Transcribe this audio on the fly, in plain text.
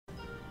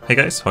Hey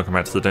guys, welcome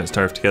back to the Don't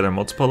Starve Together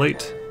multiple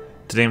 8.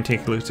 Today I'm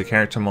taking a look at a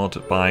character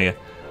mod by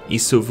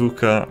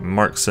Ysovuka,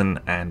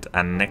 Marqson and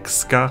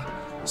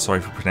Aneczka.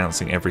 Sorry for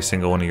pronouncing every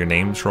single one of your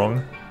names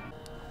wrong.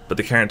 But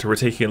the character we're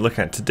taking a look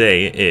at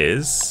today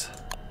is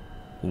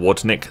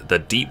Wodnik the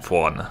Deep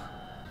One.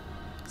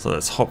 So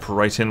let's hop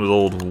right in with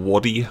old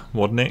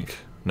Wodnik.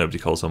 Nobody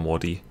calls him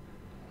Woddy.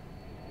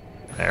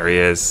 There he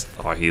is.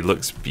 Oh, he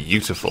looks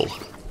beautiful.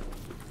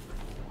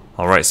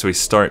 Alright, so he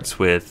starts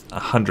with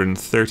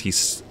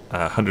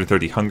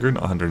 130 hunger,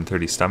 not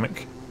 130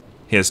 stomach.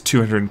 He has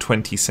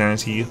 220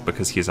 sanity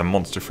because he is a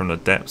monster from the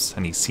depths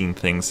and he's seen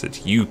things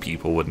that you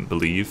people wouldn't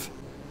believe.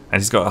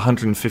 And he's got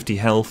 150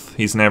 health.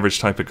 He's an average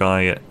type of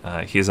guy.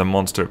 He is a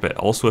monster but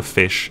also a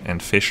fish,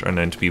 and fish are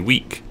known to be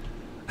weak.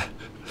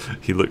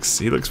 he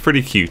looks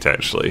pretty cute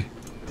actually.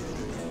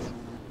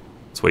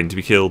 It's waiting to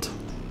be killed.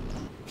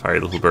 Fiery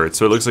little bird.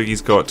 So it looks like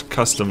he's got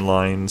custom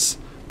lines,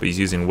 but he's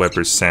using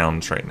Weber's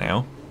sounds right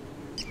now.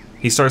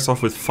 He starts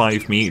off with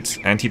 5 meat,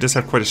 and he does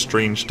have quite a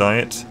strange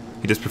diet.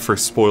 He does prefer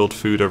spoiled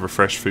food over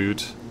fresh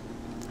food.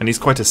 And he's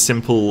quite a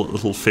simple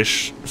little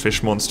fish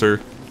monster,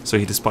 so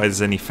he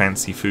despises any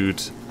fancy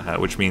food,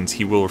 which means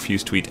he will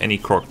refuse to eat any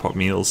crockpot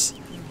meals,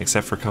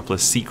 except for a couple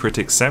of secret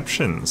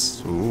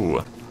exceptions.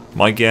 Ooh.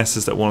 My guess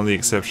is that one of the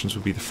exceptions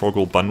would be the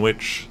Froggle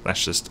Bunwich.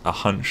 That's just a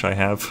hunch I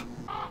have.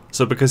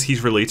 So because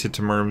he's related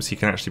to Merms, he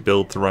can actually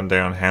build the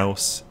rundown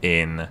house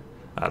in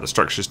the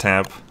structures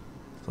tab.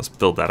 Let's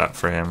build that up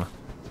for him.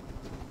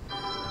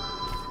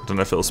 Don't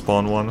know if it'll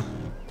spawn one.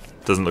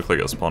 Doesn't look like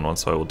it'll spawn one,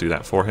 so I will do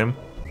that for him.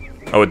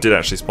 Oh, it did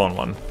actually spawn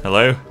one.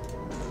 Hello?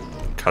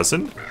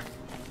 Cousin?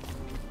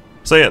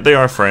 So yeah, they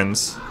are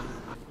friends.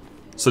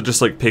 So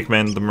just like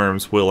pigmen, the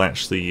Merms will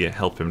actually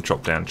help him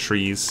chop down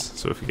trees.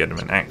 So if we get him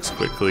an axe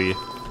quickly,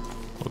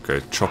 we'll go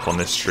chop on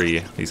this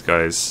tree. These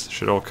guys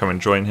should all come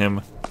and join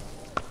him.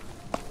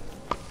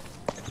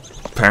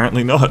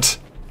 Apparently not.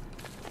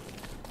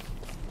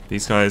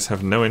 These guys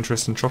have no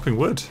interest in chopping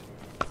wood.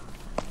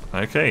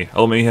 Okay.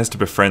 Oh, maybe he has to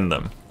befriend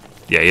them.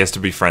 Yeah, he has to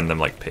befriend them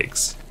like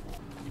pigs.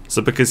 So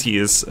because he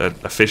is a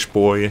fish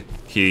boy,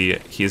 he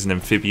is an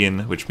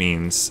amphibian, which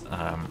means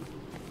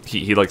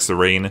he likes the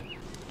rain.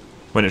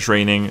 When it's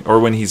raining, or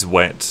when he's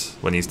wet,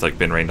 when he's like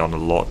been rained on a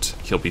lot,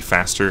 he'll be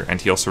faster, and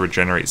he also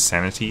regenerates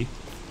sanity.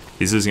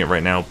 He's losing it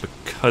right now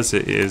because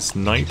it is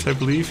night, I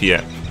believe.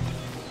 Yeah.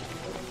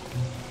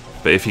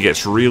 But if he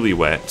gets really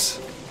wet,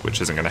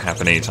 which isn't going to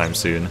happen anytime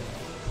soon,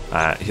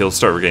 he'll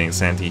start regaining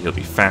sanity, he'll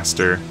be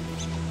faster.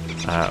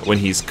 When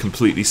he's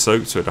completely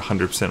soaked, so at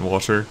 100%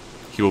 water,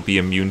 he will be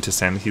immune to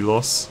sanity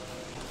loss.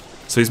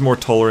 So he's more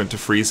tolerant to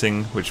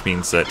freezing, which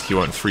means that he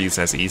won't freeze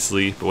as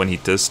easily, but when he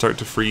does start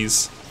to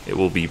freeze, it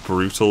will be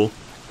brutal.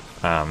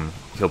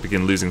 He'll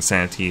begin losing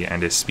sanity,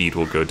 and his speed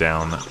will go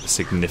down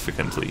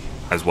significantly,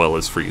 as well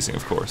as freezing,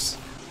 of course.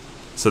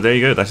 So there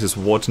you go, that is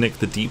Wodnik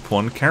the Deep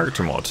One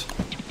character mod.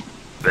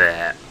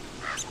 Bleh.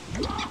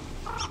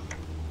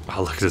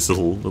 Oh, look at his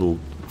little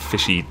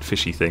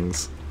fishy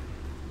things.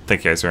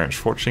 Thank you guys very much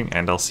for watching,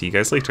 and I'll see you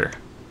guys later.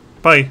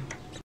 Bye!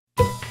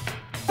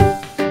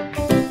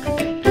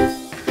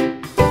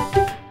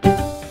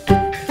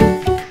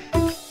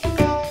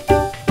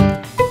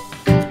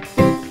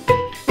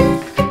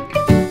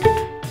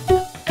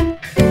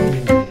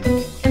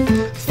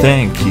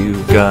 Thank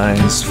you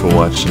guys for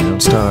watching Don't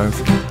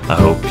Starve. I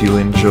hope you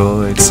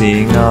enjoyed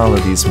seeing all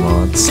of these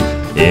mods.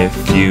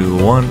 If you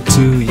want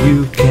to,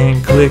 you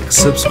can click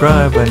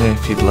subscribe, and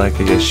if you'd like,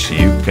 I guess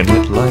you can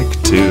hit like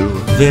too.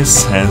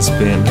 This has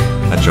been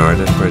a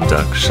JaRDev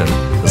production.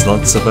 There's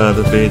lots of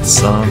other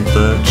bits on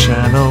the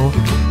channel.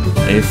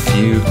 If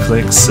you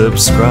click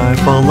subscribe,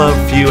 I'll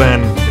love you,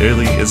 and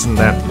really, isn't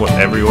that what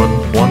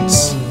everyone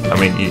wants? I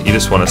mean, you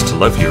just want us to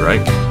love you,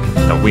 right?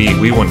 No,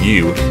 we want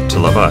you to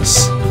love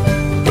us,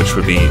 which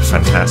would be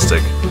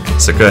fantastic.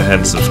 So go ahead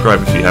and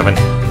subscribe if you haven't.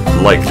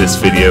 Like this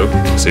video,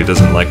 so who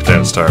doesn't like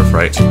Don't Starve,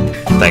 right?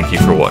 Thank you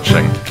for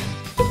watching.